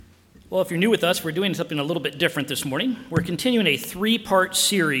Well, if you're new with us, we're doing something a little bit different this morning. We're continuing a three-part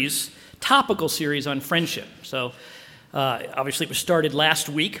series, topical series on friendship. So, obviously, it was started last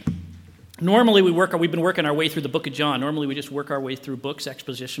week. Normally, we've been working our way through the book of John. Normally, we just work our way through books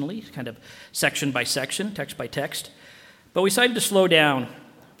expositionally, kind of section by section, text by text. But we decided to slow down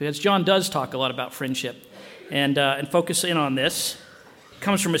because John does talk a lot about friendship and focus in on this. It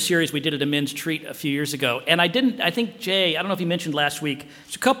comes from a series we did at a men's treat a few years ago. And I think Jay, I don't know if he mentioned last week,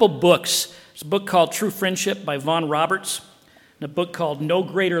 there's a couple books. There's a book called True Friendship by Vaughn Roberts, and a book called No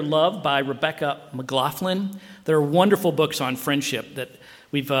Greater Love by Rebecca McLaughlin. There are wonderful books on friendship that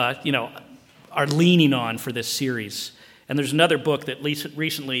we've, are leaning on for this series. And there's another book that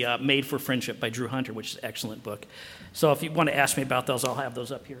recently Made for Friendship by Drew Hunter, which is an excellent book. So if you want to ask me about those, I'll have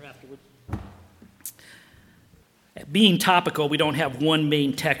those up here afterwards. Being topical, we don't have one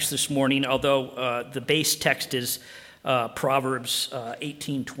main text this morning, although the base text is Proverbs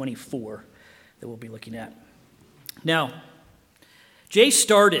 18:24 that we'll be looking at. Now, Jay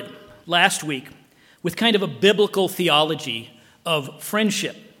started last week with kind of a biblical theology of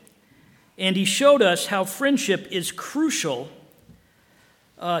friendship. And he showed us how friendship is crucial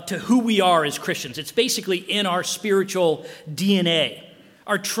to who we are as Christians. It's basically in our spiritual DNA.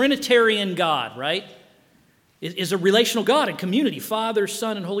 Our Trinitarian God, right, is a relational God and community, Father,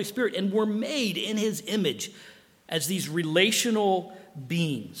 Son, and Holy Spirit. And we're made in his image as these relational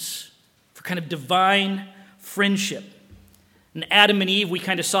beings for kind of divine friendship. And Adam and Eve, we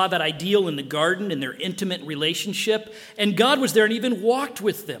kind of saw that ideal in the garden, in their intimate relationship. And God was there and even walked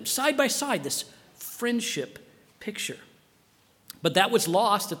with them, side by side, this friendship picture. But that was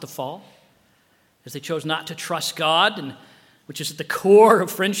lost at the fall, as they chose not to trust God, and which is at the core of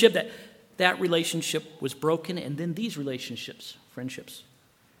friendship. That relationship was broken, and then these friendships,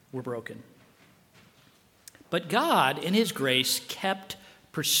 were broken. But God, in his grace, kept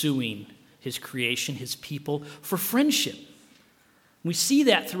pursuing his creation, his people, for friendship. We see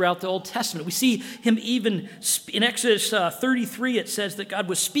that throughout the Old Testament. We see him even in Exodus 33, it says that God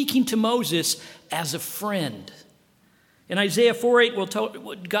was speaking to Moses as a friend. In Isaiah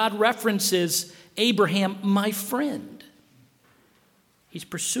 4:8, God references Abraham, my friend. He's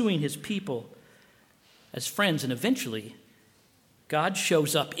pursuing his people as friends, and eventually, God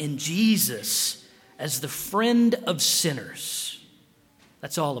shows up in Jesus as the friend of sinners.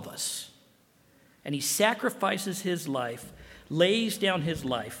 That's all of us. And he sacrifices his life, lays down his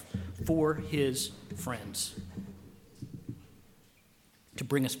life for his friends to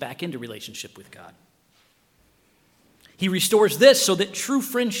bring us back into relationship with God. He restores this so that true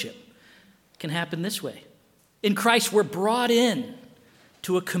friendship can happen this way. In Christ, we're brought in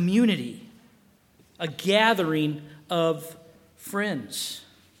to a community, a gathering of friends.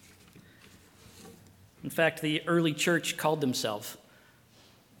 In fact, the early church called themselves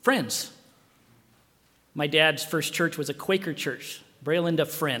friends. My dad's first church was a Quaker church, Breland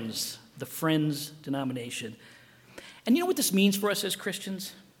of Friends, the Friends denomination. And you know what this means for us as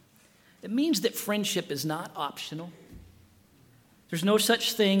Christians? It means that friendship is not optional. There's no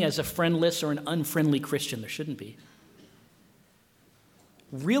such thing as a friendless or an unfriendly Christian. There shouldn't be.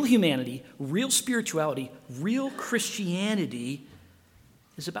 Real humanity, real spirituality, real Christianity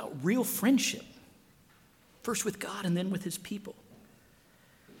is about real friendship. First with God and then with his people.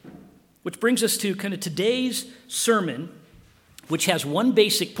 Which brings us to kind of today's sermon, which has one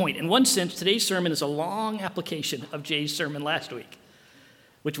basic point. In one sense, today's sermon is a long application of Jay's sermon last week,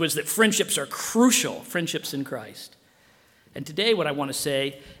 which was that friendships are crucial, friendships in Christ. And today what I want to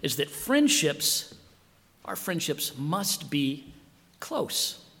say is that our friendships must be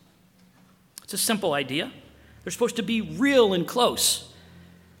close. It's a simple idea. They're supposed to be real and close.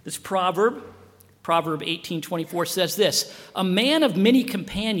 This Proverb 18:24 says this: a man of many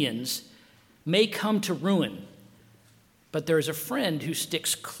companions may come to ruin, but there is a friend who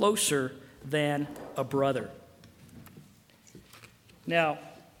sticks closer than a brother. Now,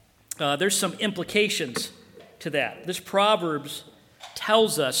 there's some implications to that. This Proverbs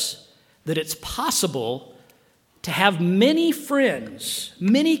tells us that it's possible to have many friends,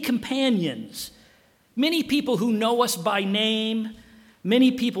 many companions, many people who know us by name,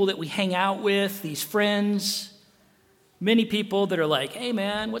 many people that we hang out with, these friends, many people that are like, hey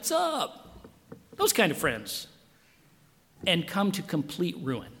man, what's up? Those kind of friends. And come to complete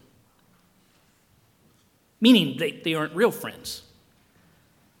ruin. Meaning they aren't real friends.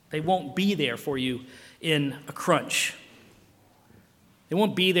 They won't be there for you in a crunch. They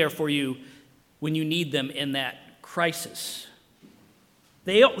won't be there for you when you need them in that crisis.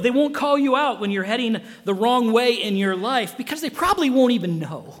 They won't call you out when you're heading the wrong way in your life because they probably won't even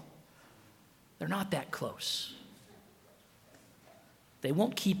know. They're not that close. They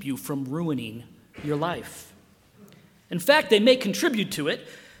won't keep you from ruining your life. In fact, they may contribute to it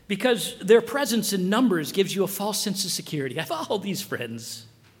because their presence in numbers gives you a false sense of security. I have all these friends.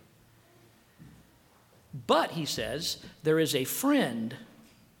 But, he says, there is a friend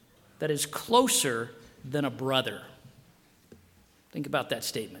that is closer than a brother. Think about that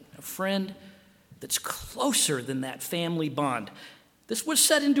statement. A friend that's closer than that family bond. This was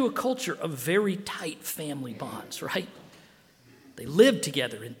set into a culture of very tight family bonds, right? They lived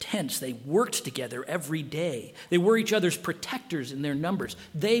together in tents. They worked together every day. They were each other's protectors in their numbers.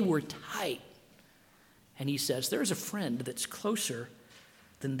 They were tight. And he says, there's a friend that's closer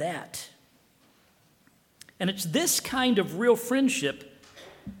than that. And it's this kind of real friendship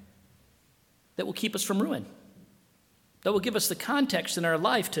that will keep us from ruin, that will give us the context in our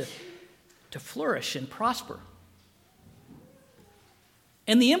life to flourish and prosper.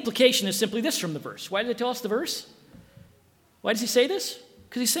 And the implication is simply this from the verse. Why did it tell us the verse? Why does he say this?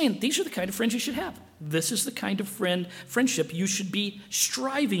 Because he's saying these are the kind of friends you should have. This is the kind of friendship you should be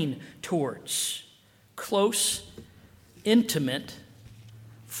striving towards. Close, intimate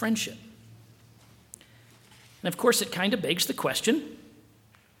friendship. And of course, it kind of begs the question,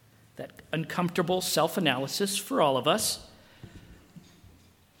 that uncomfortable self-analysis for all of us.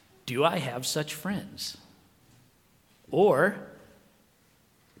 Do I have such friends? Or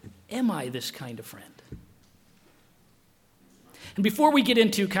am I this kind of friend? And before we get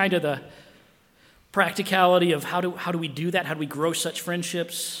into kind of the practicality of how do we do that, how do we grow such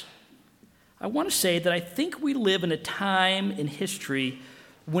friendships, I want to say that I think we live in a time in history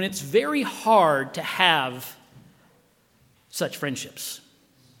when it's very hard to have such friendships.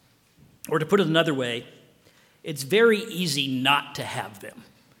 Or to put it another way, it's very easy not to have them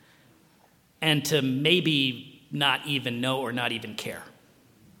and to maybe not even know or not even care.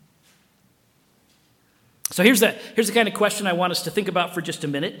 So here's the kind of question I want us to think about for just a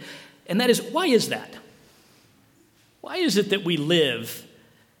minute, and that is, why is that? Why is it that we live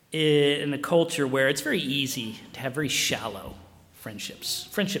in a culture where it's very easy to have very shallow friendships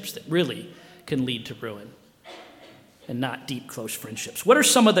that really can lead to ruin, and not deep, close friendships? What are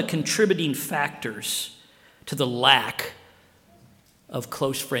some of the contributing factors to the lack of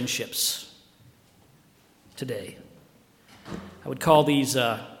close friendships today? I would call these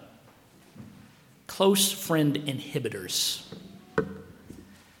close friend inhibitors. I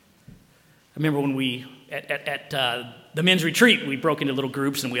remember when we, at the men's retreat, we broke into little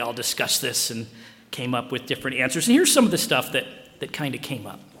groups and we all discussed this and came up with different answers. And here's some of the stuff that kind of came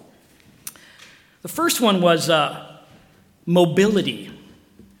up. The first one was mobility.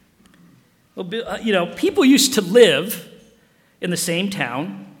 People used to live in the same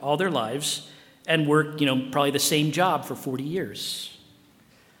town all their lives and work, probably the same job for 40 years.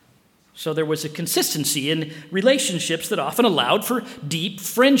 So there was a consistency in relationships that often allowed for deep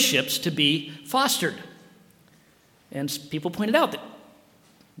friendships to be fostered. And people pointed out that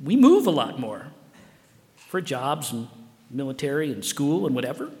we move a lot more for jobs and military and school and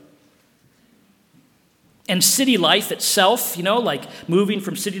whatever. And city life itself, like moving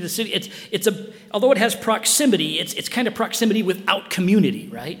from city to city, although it has proximity, it's kind of proximity without community,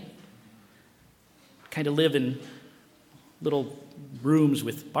 right? Kind of live in little rooms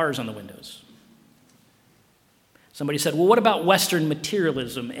with bars on the windows. Somebody said, well, what about Western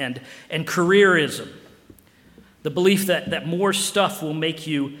materialism and careerism? The belief that more stuff will make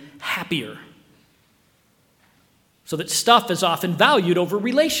you happier. So that stuff is often valued over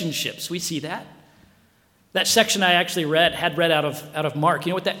relationships. We see that. That section I actually had read out of Mark.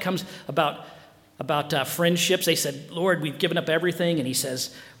 You know what that comes about friendships? They said, Lord, we've given up everything. And he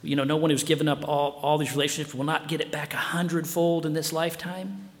says, no one who's given up all these relationships will not get it back 100-fold in this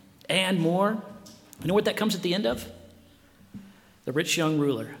lifetime and more. You know what that comes at the end of? The rich young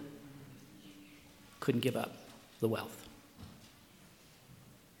ruler couldn't give up the wealth.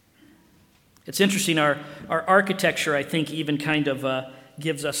 It's interesting, our architecture, I think, even kind of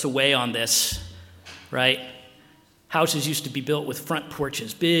gives us away on this, right? Houses used to be built with front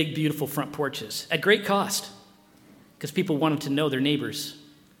porches, big, beautiful front porches, at great cost, because people wanted to know their neighbors,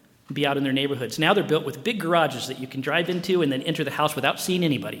 and be out in their neighborhoods. Now they're built with big garages that you can drive into and then enter the house without seeing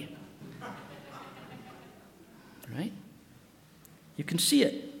anybody. Right? You can see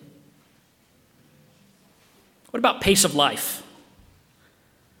it. What about pace of life?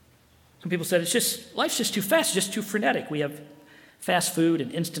 Some people said life's just too fast, just too frenetic. We have fast food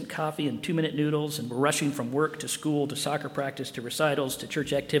and instant coffee and 2-minute noodles, and we're rushing from work to school to soccer practice to recitals to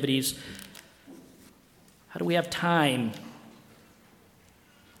church activities. How do we have time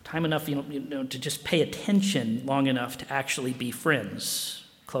enough, to just pay attention long enough to actually be friends,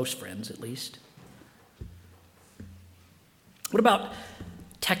 close friends at least? What about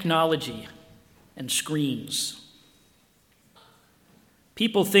technology and screens.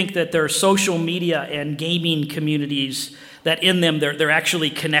 People think that there are social media and gaming communities that in them they're actually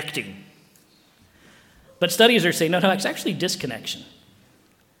connecting. But studies are saying, no, it's actually disconnection.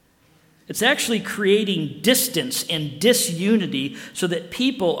 It's actually creating distance and disunity so that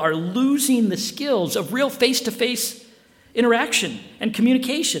people are losing the skills of real face-to-face interaction and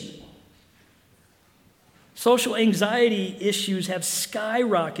communication. Social anxiety issues have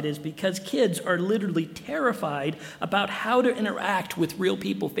skyrocketed because kids are literally terrified about how to interact with real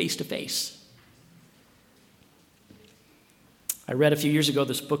people face-to-face. I read a few years ago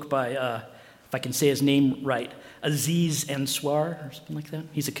this book by, if I can say his name right, Aziz Ansari or something like that.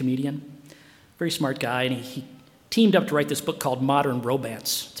 He's a comedian. Very smart guy, and he teamed up to write this book called Modern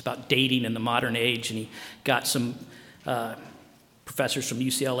Romance. It's about dating in the modern age, and he got some professors from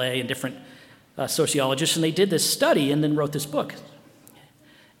UCLA and different sociologists, and they did this study and then wrote this book.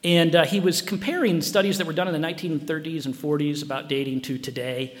 And he was comparing studies that were done in the 1930s and 40s about dating to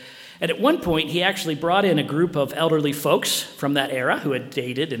today. And at one point, he actually brought in a group of elderly folks from that era who had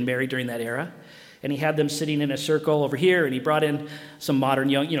dated and married during that era. And he had them sitting in a circle over here, and he brought in some modern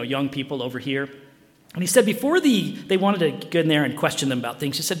young people over here. And he said before they wanted to get in there and question them about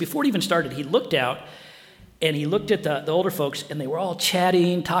things, he said before it even started, he looked out, and he looked at the older folks, and they were all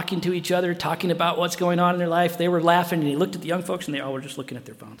chatting, talking to each other, talking about what's going on in their life. They were laughing, and he looked at the young folks, and they all were just looking at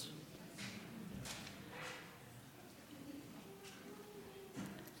their phones.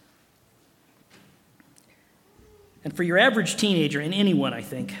 And for your average teenager, and anyone, I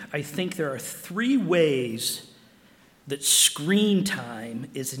think there are 3 ways that screen time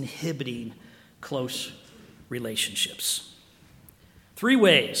is inhibiting close relationships. 3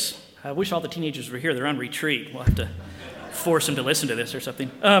 ways. I wish all the teenagers were here. They're on retreat. We'll have to force them to listen to this or something.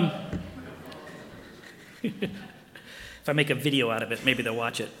 If I make a video out of it, maybe they'll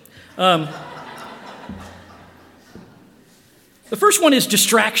watch it. The first one is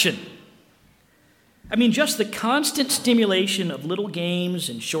distraction. I mean, just the constant stimulation of little games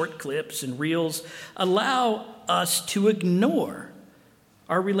and short clips and reels allow us to ignore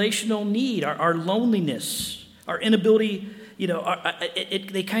our relational need, our loneliness, our inability,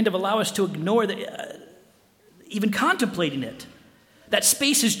 they kind of allow us to ignore even contemplating it. That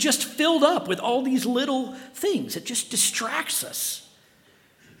space is just filled up with all these little things. It just distracts us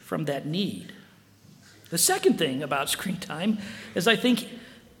from that need. The second thing about screen time is, I think,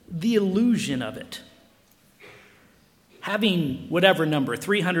 the illusion of it. Having whatever number,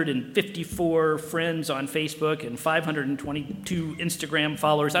 354 friends on Facebook and 522 Instagram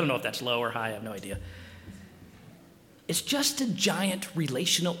followers, I don't know if that's low or high, I have no idea. It's just a giant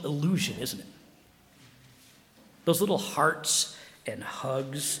relational illusion, isn't it? Those little hearts and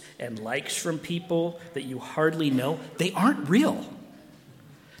hugs and likes from people that you hardly know, they aren't real.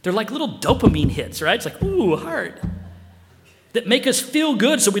 They're like little dopamine hits, right? It's like, ooh, a heart. That make us feel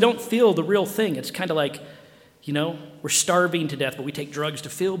good so we don't feel the real thing. It's kind of like, we're starving to death, but we take drugs to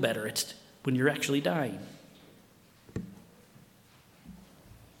feel better. It's when you're actually dying.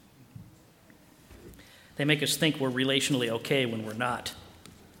 They make us think we're relationally okay when we're not.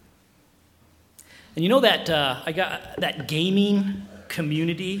 And you know that I got that gaming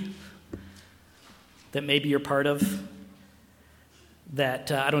community that maybe you're part of?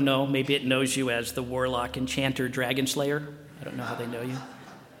 That, I don't know, maybe it knows you as the warlock, enchanter, dragon slayer. I don't know how they know you.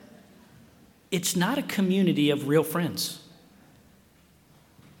 It's not a community of real friends.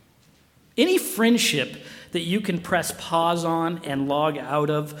 Any friendship that you can press pause on and log out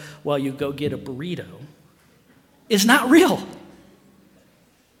of while you go get a burrito is not real.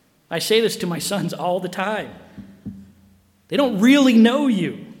 I say this to my sons all the time. They don't really know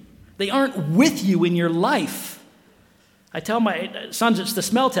you. They aren't with you in your life. I tell my sons it's the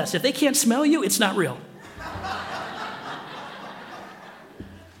smell test. If they can't smell you, it's not real.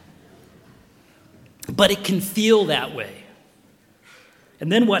 But it can feel that way. And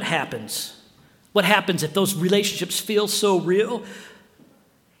then what happens? What happens if those relationships feel so real?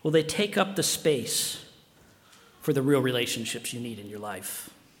 Well, they take up the space for the real relationships you need in your life.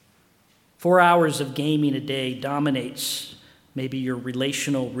 4 hours of gaming a day dominates maybe your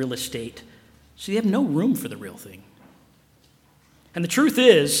relational real estate, so you have no room for the real thing. And the truth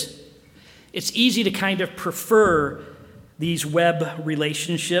is, it's easy to kind of prefer these web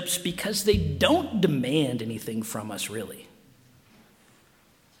relationships because they don't demand anything from us, really.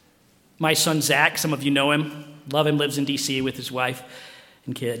 My son, Zach, some of you know him, love him, lives in D.C. with his wife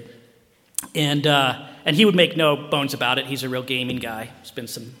and kid. And he would make no bones about it. He's a real gaming guy.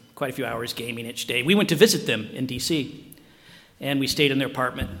 Spends quite a few hours gaming each day. We went to visit them in D.C., and we stayed in their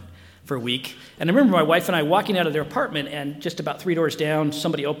apartment for a week. And I remember my wife and I walking out of their apartment, and just about 3 doors down,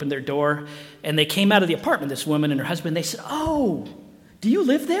 somebody opened their door, and they came out of the apartment, this woman and her husband. They said, "Oh, do you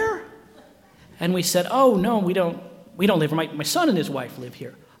live there?" And we said, "Oh, no, we don't live here. My son and his wife live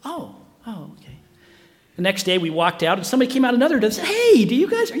here." Oh, okay. The next day we walked out, and somebody came out another door and said, "Hey, are you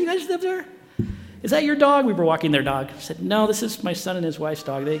guys live there? Is that your dog?" We were walking their dog. I said, "No, this is my son and his wife's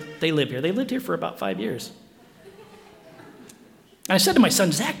dog. They live here. They lived here for about 5 years." And I said to my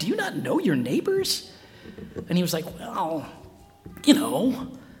son, "Zach, do you not know your neighbors?" And he was like, "Well, I don't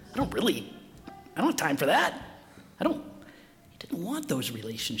have time for that. He didn't want those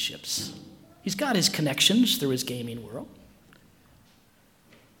relationships. He's got his connections through his gaming world."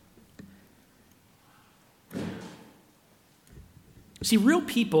 See, real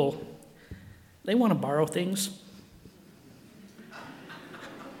people, they want to borrow things.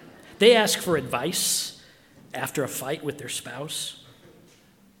 They ask for advice after a fight with their spouse.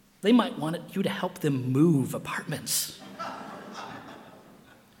 They might want you to help them move apartments.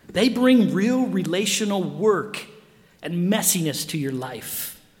 They bring real relational work and messiness to your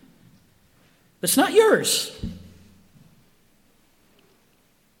life that's not yours.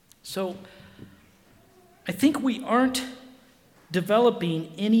 So I think we aren't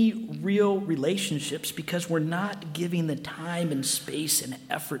developing any real relationships because we're not giving the time and space and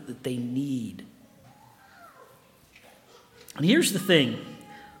effort that they need. And here's the thing.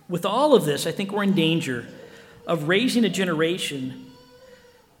 With all of this, I think we're in danger of raising a generation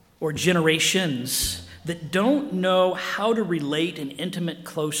or generations that don't know how to relate an intimate,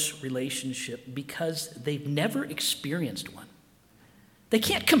 close relationship because they've never experienced one. They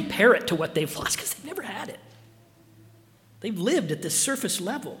can't compare it to what they've lost because they've never had it. They've lived at this surface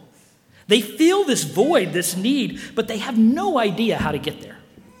level. They feel this void, this need, but they have no idea how to get there.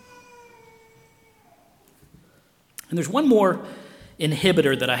 And there's one more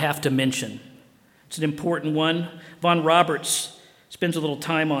inhibitor that I have to mention. It's an important one. Von Roberts spends a little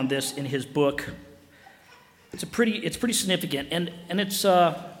time on this in his book. It's pretty significant, and it's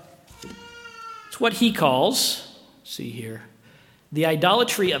what he calls, see here, the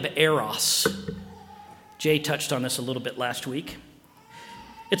idolatry of eros. Jay touched on this a little bit last week.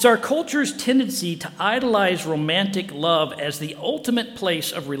 It's our culture's tendency to idolize romantic love as the ultimate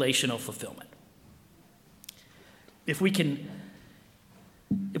place of relational fulfillment. If we can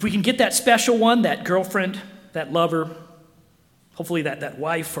get that special one, that girlfriend, that lover, hopefully that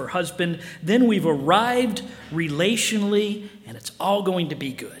wife or husband, then we've arrived relationally, and it's all going to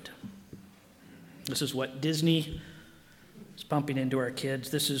be good. This is what Disney is pumping into our kids.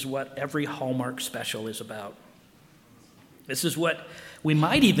 This is what every Hallmark special is about. This is what we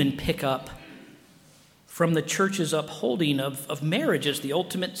might even pick up from the church's upholding of marriage as the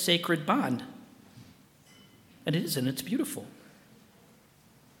ultimate sacred bond. And it is, and it's beautiful.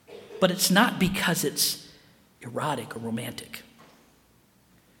 But it's not because it's erotic or romantic.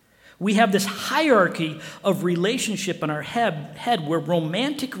 We have this hierarchy of relationship in our head where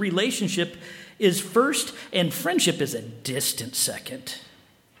romantic relationship is first and friendship is a distant second.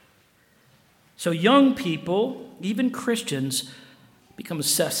 So young people, even Christians, become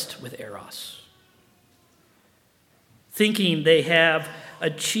obsessed with eros, thinking they have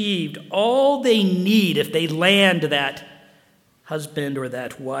achieved all they need if they land that husband or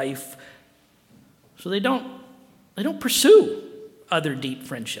that wife. So they don't pursue other deep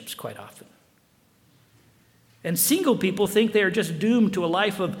friendships quite often. And single people think they are just doomed to a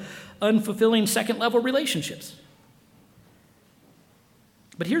life of unfulfilling second-level relationships.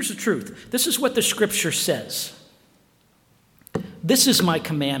 But here's the truth. This is what the scripture says. This is my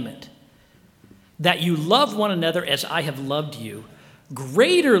commandment, that you love one another as I have loved you.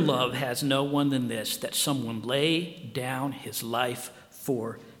 Greater love has no one than this, that someone lay down his life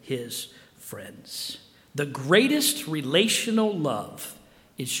for his friends. The greatest relational love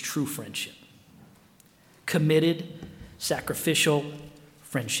is true friendship. Committed, sacrificial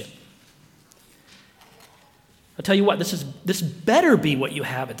friendship. I'll tell you what, this better be what you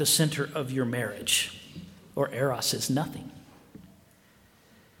have at the center of your marriage, or eros is nothing.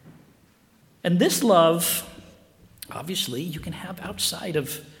 And this love, obviously, you can have outside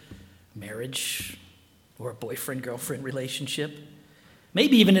of marriage or a boyfriend-girlfriend relationship,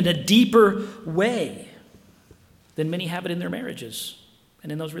 maybe even in a deeper way than many have it in their marriages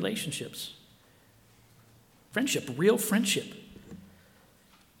and in those relationships. Friendship, real friendship.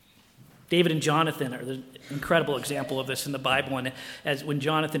 David and Jonathan are the incredible example of this in the Bible. And as when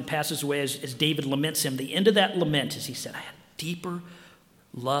Jonathan passes away, as David laments him, the end of that lament is he said, I had deeper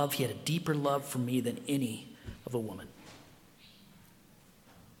love. He had a deeper love for me than any of a woman.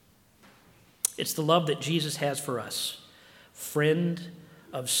 It's the love that Jesus has for us. Friend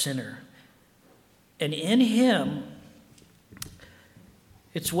of sinner. And in him,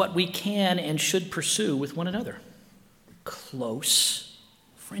 it's what we can and should pursue with one another. Close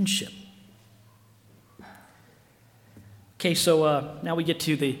friendship. Okay, so now we get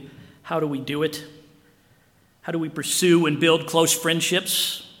to the how do we do it? How do we pursue and build close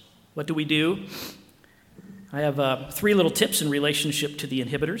friendships? What do we do? I have 3 little tips in relationship to the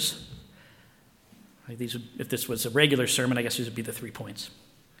inhibitors. If this was a regular sermon, I guess these would be the 3 points.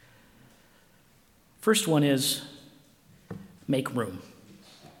 First one is make room.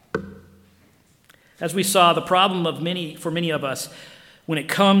 As we saw, the problem for many of us when it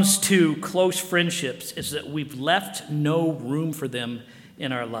comes to close friendships is that we've left no room for them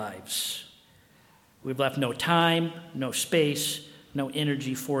in our lives. We've left no time, no space, no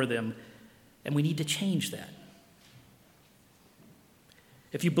energy for them, and we need to change that.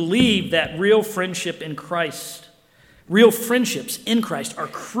 If you believe that real friendships in Christ are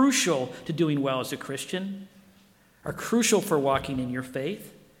crucial to doing well as a Christian, are crucial for walking in your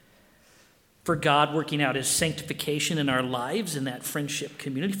faith, for God working out his sanctification in our lives in that friendship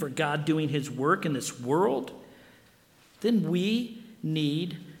community, for God doing his work in this world, then we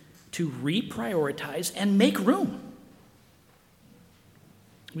need to reprioritize and make room.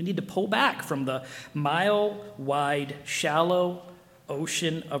 We need to pull back from the mile-wide, shallow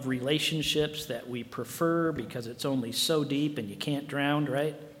ocean of relationships that we prefer because it's only so deep and you can't drown,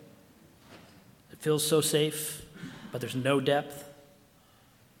 right? It feels so safe, but there's no depth.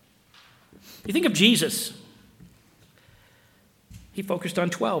 You think of Jesus. He focused on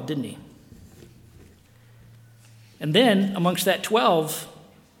 12, didn't he? And then, amongst that 12,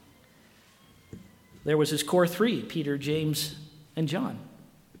 there was his core 3, Peter, James, and John.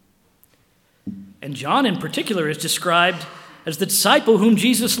 And John in particular is described as the disciple whom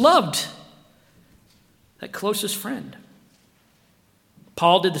Jesus loved, that closest friend.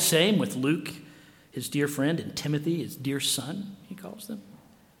 Paul did the same with Luke, his dear friend, and Timothy, his dear son, he calls them.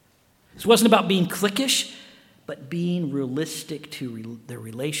 This wasn't about being cliquish, but being realistic to their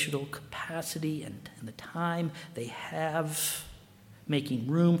relational capacity and the time they have, making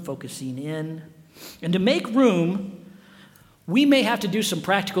room, focusing in. And to make room, we may have to do some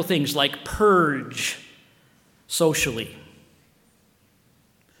practical things like purge socially.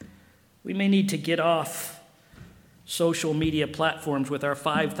 We may need to get off social media platforms with our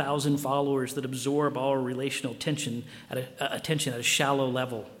 5,000 followers that absorb all relational attention at a shallow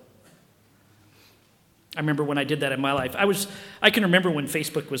level. I remember when I did that in my life. I can remember when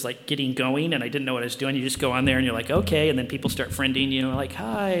Facebook was like getting going and I didn't know what I was doing. You just go on there and you're like, okay, and then people start friending you, like,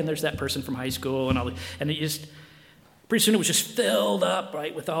 hi, and there's that person from high school and it just pretty soon it was just filled up,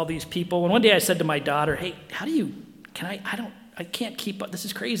 right, with all these people. And one day I said to my daughter, hey, I can't keep up. This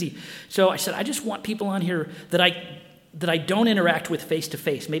is crazy. So I said, I just want people on here that I don't interact with face to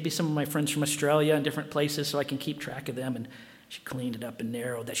face. Maybe some of my friends from Australia and different places so I can keep track of them. And she cleaned it up and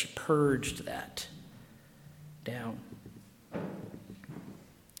narrowed that. She purged that down.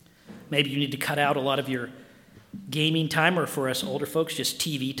 Maybe you need to cut out a lot of your gaming time, or for us older folks, just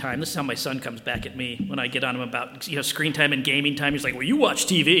TV time. This is how my son comes back at me when I get on him about screen time and gaming time. He's like, well, you watch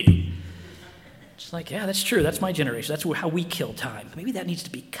TV. It's like, yeah, that's true. That's my generation. That's how we kill time. Maybe that needs to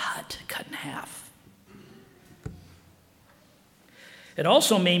be cut in half. It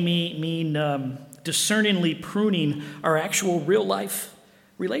also may mean discerningly pruning our actual real-life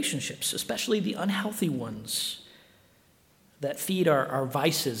relationships, especially the unhealthy ones that feed our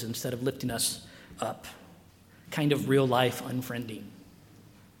vices instead of lifting us up. Kind of real-life unfriending.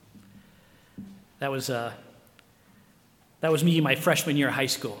 That was me my freshman year of high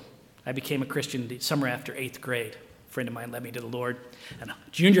school. I became a Christian the summer after 8th grade. A friend of mine led me to the Lord. And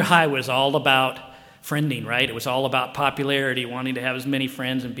junior high was all about friending, right? It was all about popularity, wanting to have as many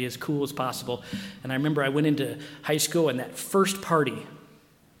friends and be as cool as possible. And I remember I went into high school, and that first party,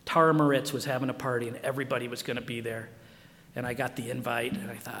 Tara Moritz was having a party, and everybody was going to be there. And I got the invite, and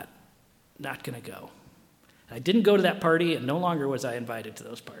I thought, not going to go. And I didn't go to that party, and no longer was I invited to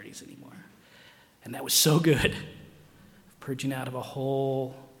those parties anymore. And that was so good, purging out of a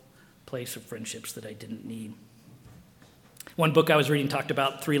whole place of friendships that I didn't need. One book I was reading talked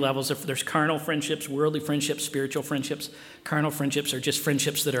about 3 levels. There's carnal friendships, worldly friendships, spiritual friendships. Carnal friendships are just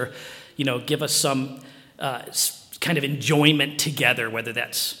friendships that are, give us some kind of enjoyment together, whether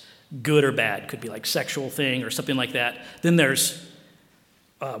that's good or bad. Could be like sexual thing or something like that. Then there's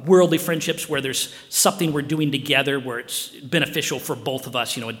worldly friendships where there's something we're doing together where it's beneficial for both of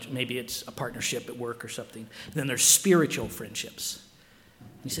us. Maybe it's a partnership at work or something. And then there's spiritual friendships.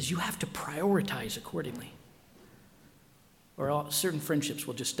 He says you have to prioritize accordingly, or certain friendships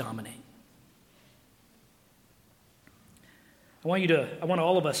will just dominate. I want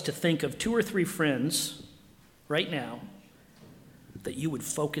all of us to think of 2 or 3 friends right now that you would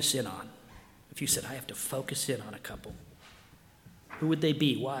focus in on. If you said, I have to focus in on a couple, who would they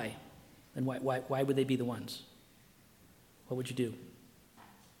be? Why? And why would they be the ones? What would you do?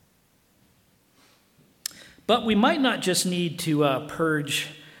 But we might not just need to purge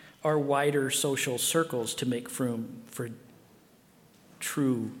our wider social circles to make room for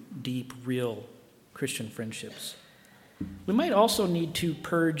true, deep, real Christian friendships. We might also need to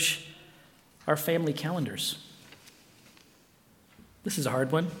purge our family calendars. This is a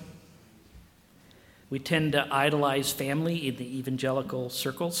hard one. We tend to idolize family in the evangelical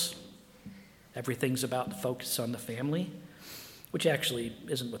circles. Everything's about focus on the family, which actually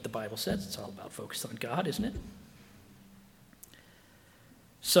isn't what the Bible says. It's all about focus on God, isn't it?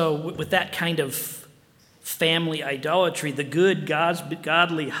 So with that kind of family idolatry, the good,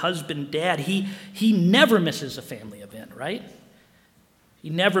 godly husband, dad, he never misses a family event, right? He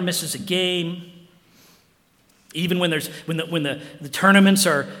never misses a game. Even when the tournaments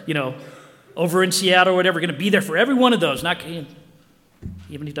are, over in Seattle or whatever, going to be there for every one of those. Even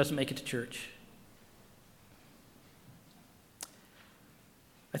if he doesn't make it to church.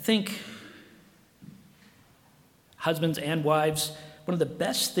 I think husbands and wives, one of the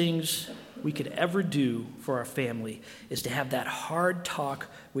best things we could ever do for our family is to have that hard talk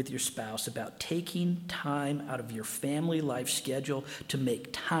with your spouse about taking time out of your family life schedule to make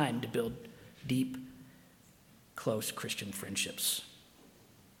time to build deep, close Christian friendships.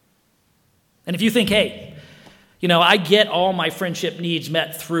 And if you think, hey, I get all my friendship needs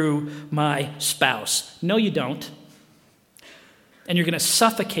met through my spouse. No, you don't. And you're going to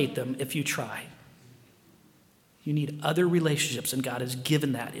suffocate them if you try. You need other relationships, and God has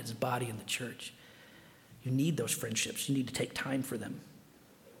given that in his body in the church. You need those friendships. You need to take time for them.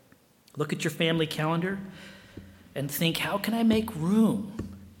 Look at your family calendar and think, how can I make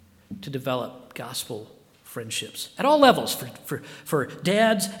room to develop gospel friendships at all levels, for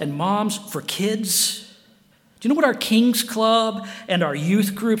dads and moms, for kids? Do you know what our King's Club and our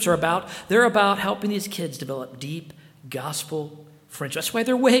youth groups are about? They're about helping these kids develop deep gospel friendships. That's why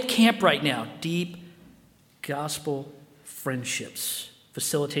they're away at camp right now. Deep gospel friendships,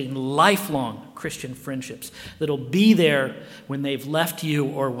 facilitating lifelong Christian friendships that'll be there when they've left you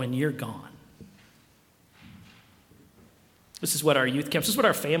or when you're gone. This is what our youth camp, this is what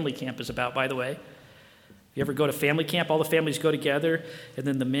our family camp is about, by the way. You ever go to family camp? All the families go together, and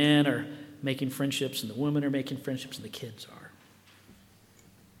then the men are making friendships, and the women are making friendships, and the kids are.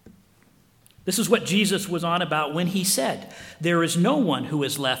 This is what Jesus was on about when he said, there is no one who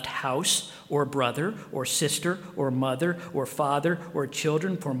has left house or brother or sister or mother or father or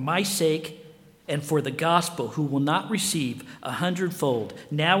children for my sake and for the gospel who will not receive 100-fold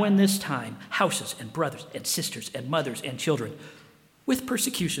now in this time houses and brothers and sisters and mothers and children with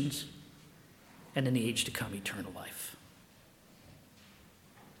persecutions and in the age to come eternal life.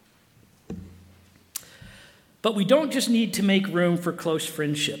 But we don't just need to make room for close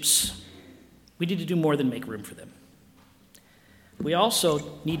friendships. We need to do more than make room for them. We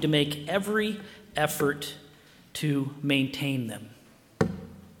also need to make every effort to maintain them.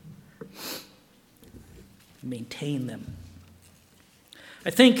 Maintain them.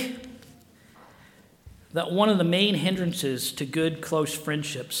 I think that one of the main hindrances to good, close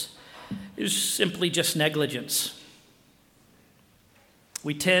friendships is simply just negligence.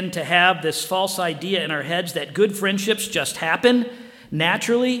 We tend to have this false idea in our heads that good friendships just happen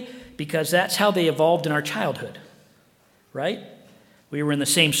naturally because that's how they evolved in our childhood, right? We were in the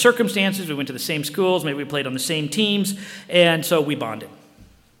same circumstances, we went to the same schools, maybe we played on the same teams, and so we bonded.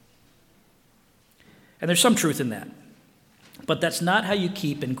 And there's some truth in that. But that's not how you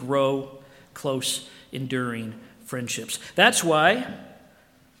keep and grow close, enduring friendships. That's why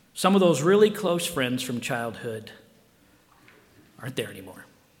some of those really close friends from childhood aren't there anymore.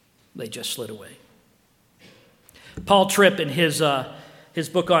 They just slid away. Paul Tripp, in his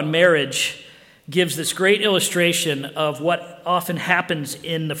book on marriage, gives this great illustration of what often happens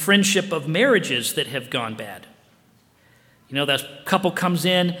in the friendship of marriages that have gone bad. That couple comes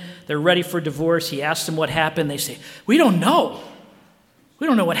in, they're ready for divorce. He asks them what happened. They say, we don't know. We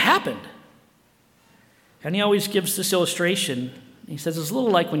don't know what happened. And he always gives this illustration. He says, it's a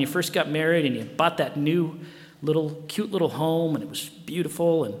little like when you first got married and you bought that new cute little home and it was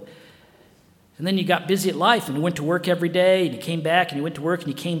beautiful and then you got busy at life and you went to work every day and you came back and you went to work and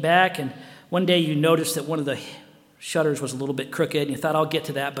you came back and one day you noticed that one of the shutters was a little bit crooked and you thought, I'll get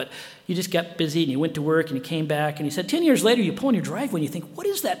to that, but you just got busy and you went to work and you came back and you said 10 years later you pull in your driveway and you think, what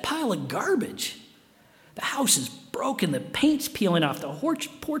is that pile of garbage? The house is broken, the paint's peeling off, the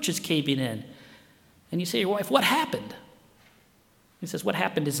porch is caving in. And you say to your wife, what happened? He says, what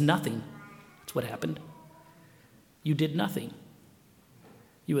happened is nothing. That's what happened. You did nothing.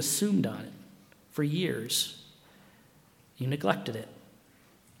 You assumed on it for years. You neglected it.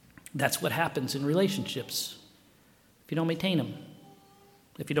 That's what happens in relationships if you don't maintain them,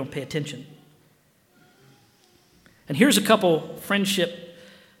 if you don't pay attention. And here's a couple friendship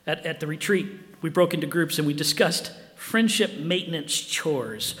at the retreat. We broke into groups and we discussed friendship maintenance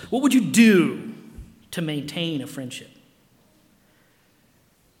chores. What would you do to maintain a friendship?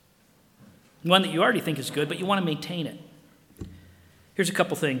 One that you already think is good, but you want to maintain it. Here's a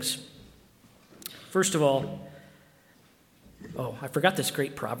couple things. First of all, I forgot this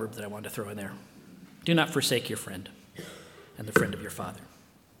great proverb that I wanted to throw in there. Do not forsake your friend and the friend of your father.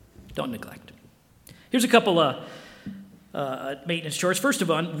 Don't neglect. Here's a couple maintenance chores. First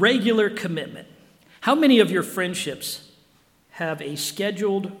of all, regular commitment. How many of your friendships have a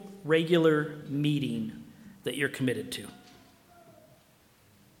scheduled regular meeting that you're committed to?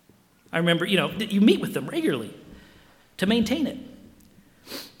 I remember, you meet with them regularly to maintain it.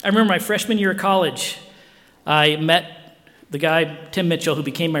 I remember my freshman year of college, I met the guy, Tim Mitchell, who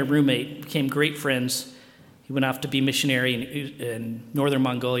became my roommate, became great friends. He went off to be missionary in northern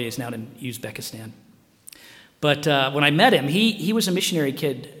Mongolia. He's now in Uzbekistan. But when I met him, he was a missionary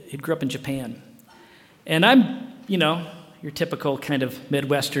kid. He grew up in Japan. And I'm, your typical kind of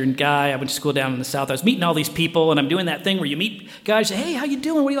Midwestern guy. I went to school down in the South. I was meeting all these people, and I'm doing that thing where you meet guys, say, hey, how you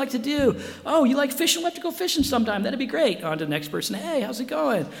doing? What do you like to do? Oh, you like fishing? We'll have to go fishing sometime. That'd be great. On to the next person. Hey, how's it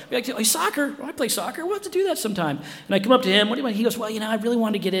going? We like to play soccer. Oh, I play soccer. We'll have to do that sometime. And I come up to him. What do you want? He goes, well, I really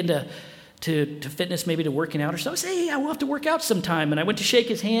wanted to get into to fitness, maybe to working out or so. I say, hey, we'll have to work out sometime. And I went to shake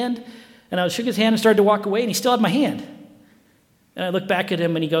his hand, and I shook his hand and started to walk away, and he still had my hand. And I looked back at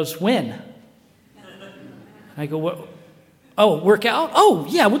him, and he goes, when? I go, what? Oh, work out? Oh,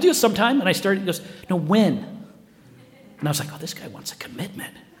 yeah, we'll do it sometime. And he goes, no, when? And I was like, oh, this guy wants a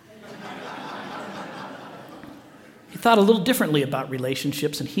commitment. He thought a little differently about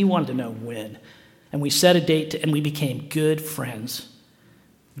relationships, and he wanted to know when. And we set a date, and we became good friends.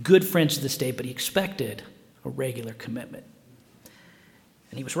 Good friends to this day, but he expected a regular commitment.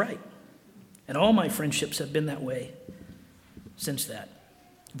 And he was right. And all my friendships have been that way since that.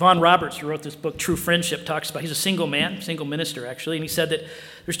 Vaughn Roberts, who wrote this book, True Friendship, talks about, he's a single man, single minister actually, and he said that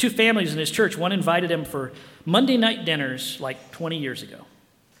there's two families in his church. One invited him for Monday night dinners like 20 years ago.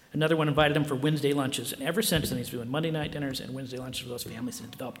 Another one invited him for Wednesday lunches. And ever since then, he's doing Monday night dinners and Wednesday lunches with those families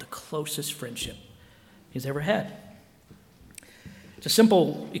and developed the closest friendship he's ever had. It's a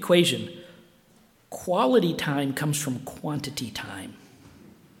simple equation. Quality time comes from quantity time.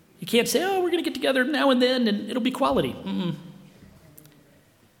 You can't say, we're going to get together now and then and it'll be quality.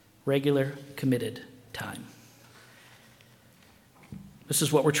 Regular, committed time. This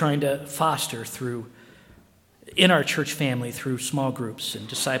is what we're trying to foster in our church family through small groups and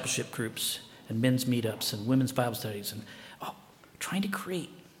discipleship groups and men's meetups and women's Bible studies and trying to create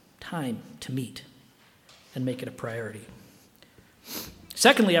time to meet and make it a priority.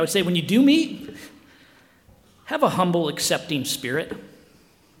 Secondly, I would say when you do meet, have a humble, accepting spirit.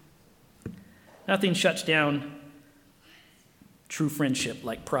 Nothing shuts down true friendship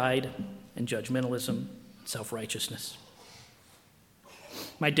like pride and judgmentalism, self-righteousness.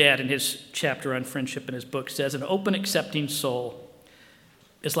 My dad, in his chapter on friendship in his book, says, an open, accepting soul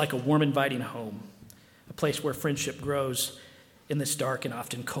is like a warm, inviting home, a place where friendship grows in this dark and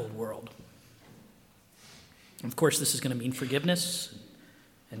often cold world. And of course, this is going to mean forgiveness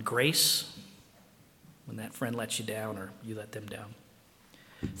and grace when that friend lets you down or you let them down.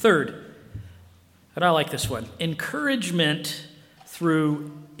 Third, and I like this one, encouragement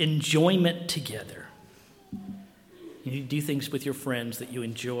through enjoyment together. You do things with your friends that you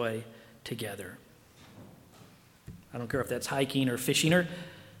enjoy together. I don't care if that's hiking or fishing or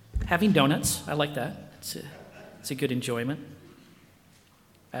having donuts. I like that. It's a good enjoyment.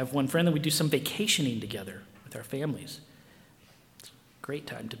 I have one friend that we do some vacationing together with our families. It's a great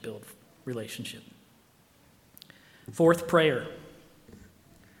time to build relationship. Fourth, prayer.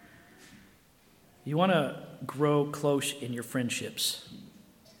 You want to grow close in your friendships.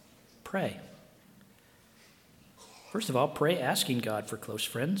 Pray. First of all, pray asking God for close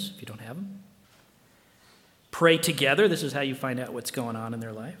friends if you don't have them. Pray together. This is how you find out what's going on in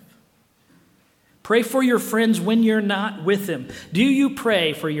their life. Pray for your friends when you're not with them. Do you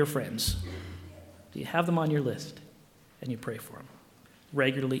pray for your friends? Do you have them on your list and you pray for them?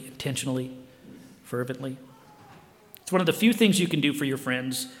 Regularly, intentionally, fervently. It's one of the few things you can do for your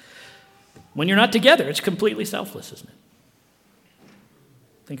friends when you're not together. It's completely selfless, isn't it?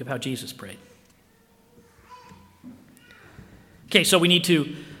 Think of how Jesus prayed. Okay, so we need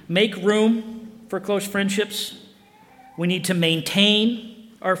to make room for close friendships. We need to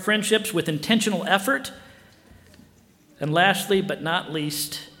maintain our friendships with intentional effort. And lastly, but not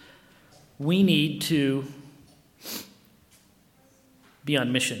least, we need to be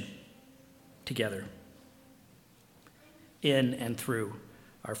on mission together in and through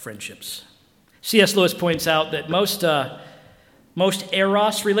our friendships. C.S. Lewis points out that most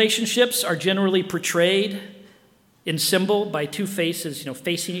eros relationships are generally portrayed in symbol by two faces,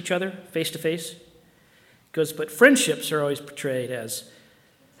 facing each other, face to face. He goes, but friendships are always portrayed as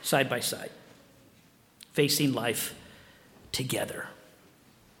side by side, facing life together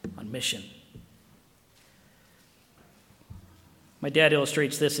on mission. My dad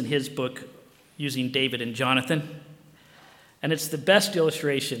illustrates this in his book using David and Jonathan, and it's the best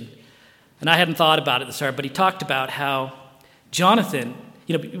illustration. And I hadn't thought about it this hard, but he talked about how Jonathan,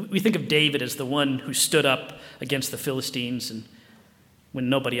 we think of David as the one who stood up against the Philistines and when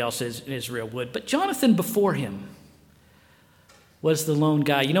nobody else in Israel would. But Jonathan before him was the lone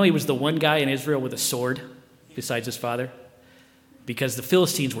guy. He was the one guy in Israel with a sword besides his father because the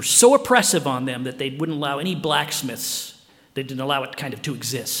Philistines were so oppressive on them that they wouldn't allow any blacksmiths. They didn't allow it kind of to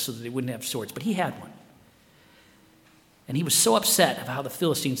exist so that they wouldn't have swords. But he had one. And he was so upset of how the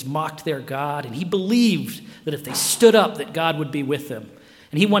Philistines mocked their God, and he believed that if they stood up, that God would be with them.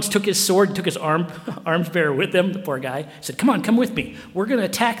 And he once took his sword and took his arms bearer with him, the poor guy. He said, come with me. We're going to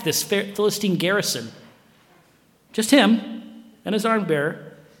attack this Philistine garrison. Just him and his arm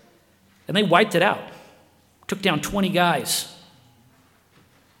bearer. And they wiped it out. Took down 20 guys.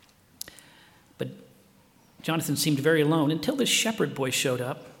 But Jonathan seemed very alone until this shepherd boy showed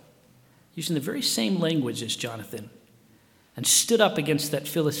up, using the very same language as Jonathan, and stood up against that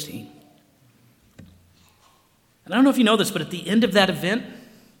Philistine. And I don't know if you know this, but at the end of that event,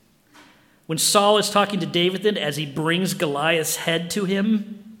 when Saul is talking to David as he brings Goliath's head to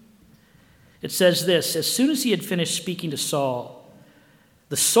him, it says this, as soon as he had finished speaking to Saul,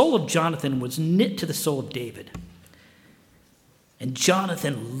 the soul of Jonathan was knit to the soul of David, and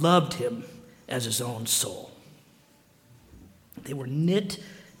Jonathan loved him as his own soul. They were knit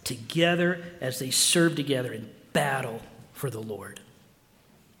together as they served together in battle for the Lord.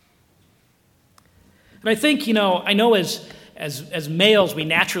 And I think, I know as males, we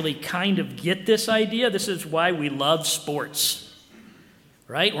naturally kind of get this idea. This is why we love sports,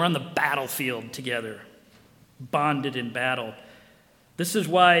 right? We're on the battlefield together, bonded in battle. This is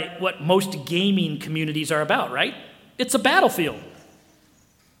what most gaming communities are about, right? It's a battlefield.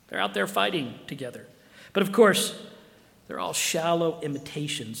 They're out there fighting together. But of course, they're all shallow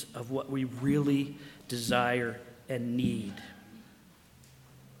imitations of what we really desire and need.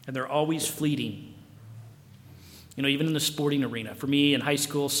 And they're always fleeting. Even in the sporting arena. For me, in high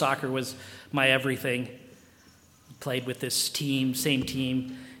school, soccer was my everything. Played with this team, same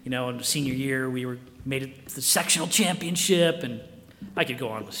team. In senior year, we made it to the sectional championship, and I could go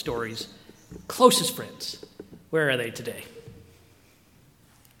on with stories. Closest friends. Where are they today?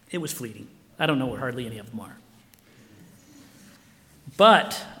 It was fleeting. I don't know where hardly any of them are.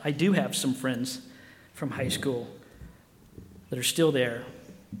 But I do have some friends from high school that are still there.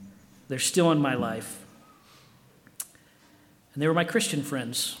 They're still in my life. And they were my Christian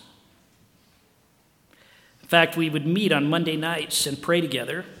friends. In fact, we would meet on Monday nights and pray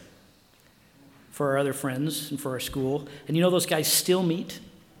together for our other friends and for our school. And those guys still meet.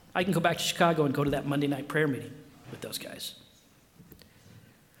 I can go back to Chicago and go to that Monday night prayer meeting with those guys.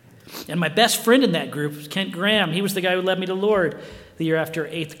 And my best friend in that group was Kent Graham. He was the guy who led me to the Lord the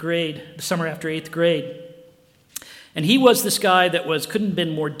summer after 8th grade. And he was this guy that couldn't have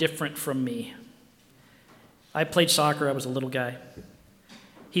been more different from me. I played soccer. I was a little guy.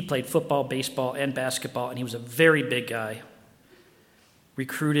 He played football, baseball, and basketball, and he was a very big guy.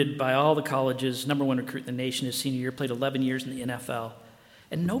 Recruited by all the colleges, number one recruit in the nation his senior year, played 11 years in the NFL.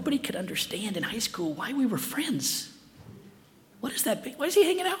 And nobody could understand in high school why we were friends. What is that? Why is he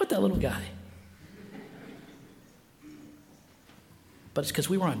hanging out with that little guy? But it's because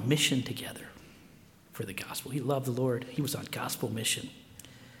we were on mission together for the gospel. He loved the Lord. He was on gospel mission.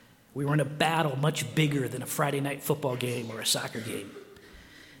 We were in a battle much bigger than a Friday night football game or a soccer game.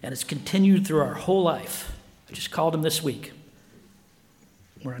 And it's continued through our whole life. I just called him this week.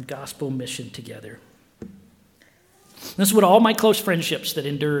 We're on gospel mission together. This is what all my close friendships that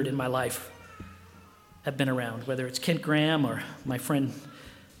endured in my life have been around, whether it's Kent Graham or my friend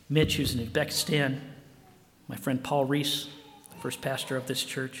Mitch, who's in Uzbekistan, my friend Paul Reese, the first pastor of this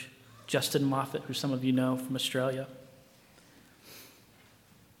church, Justin Moffat, who some of you know from Australia,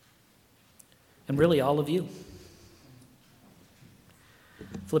 and really all of you.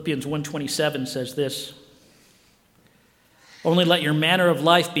 Philippians 1:27 says this, Only let your manner of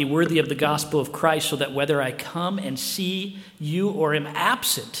life be worthy of the gospel of Christ, so that whether I come and see you or am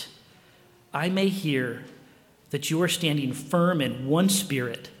absent, I may hear that you are standing firm in one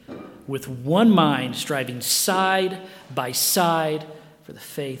spirit, with one mind, striving side by side for the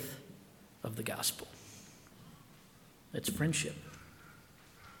faith of the gospel. It's friendship.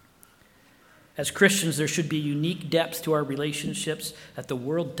 As Christians, there should be unique depth to our relationships that the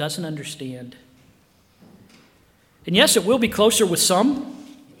world doesn't understand. And yes, it will be closer with some,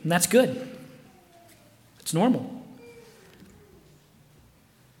 and that's good. It's normal.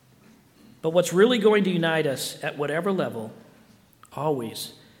 But what's really going to unite us at whatever level,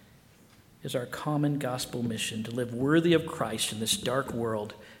 always, is our common gospel mission to live worthy of Christ in this dark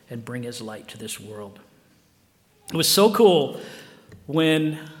world and bring his light to this world. It was so cool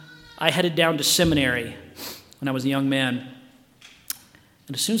when I headed down to seminary when I was a young man.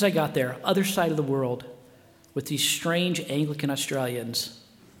 And as soon as I got there, other side of the world, with these strange Anglican Australians,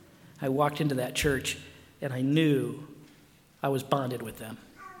 I walked into that church and I knew I was bonded with them.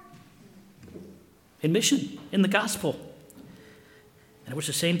 In mission, in the gospel. And it was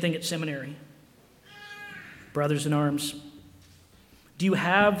the same thing at seminary. Brothers in arms. Do you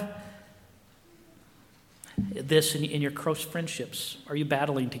have this in your close friendships? Are you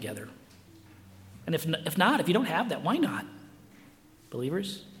battling together? And if not, if you don't have that, why not?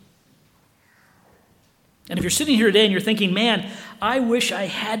 Believers? And if you're sitting here today and you're thinking, man, I wish I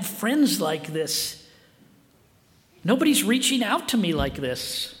had friends like this. Nobody's reaching out to me like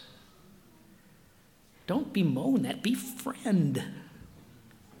this. Don't bemoan that. Be friend.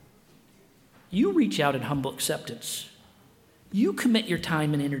 You reach out in humble acceptance. You commit your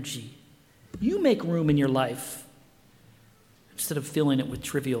time and energy. You make room in your life instead of filling it with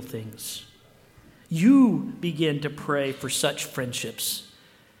trivial things. You begin to pray for such friendships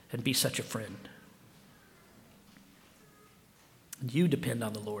and be such a friend. You depend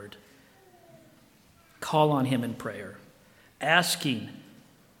on the Lord. Call on him in prayer, asking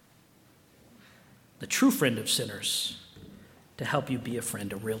the true friend of sinners to help you be a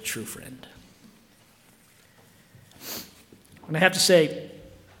friend, a real true friend. And I have to say,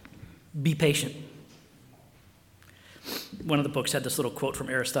 be patient. One of the books had this little quote from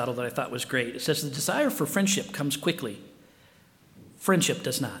Aristotle that I thought was great. It says, the desire for friendship comes quickly. Friendship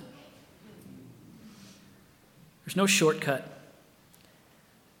does not. There's no shortcut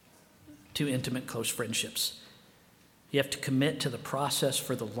to intimate, close friendships. You have to commit to the process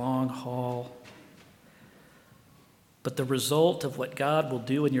for the long haul. But the result of what God will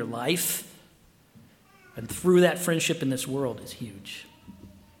do in your life and through that friendship in this world is huge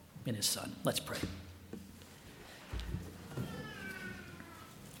in his Son. Let's pray.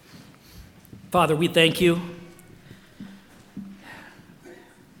 Father, we thank you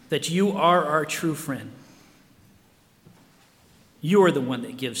that you are our true friend. You are the one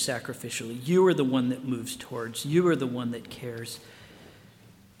that gives sacrificially. You are the one that moves towards. You are the one that cares.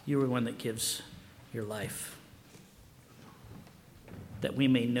 You are the one that gives your life, that we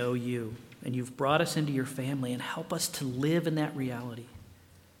may know you. And you've brought us into your family, and help us to live in that reality,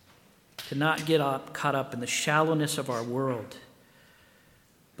 to not get caught up in the shallowness of our world,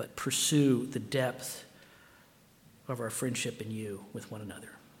 but pursue the depth of our friendship in you with one another.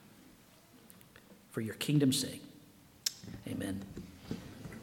 For your kingdom's sake, amen.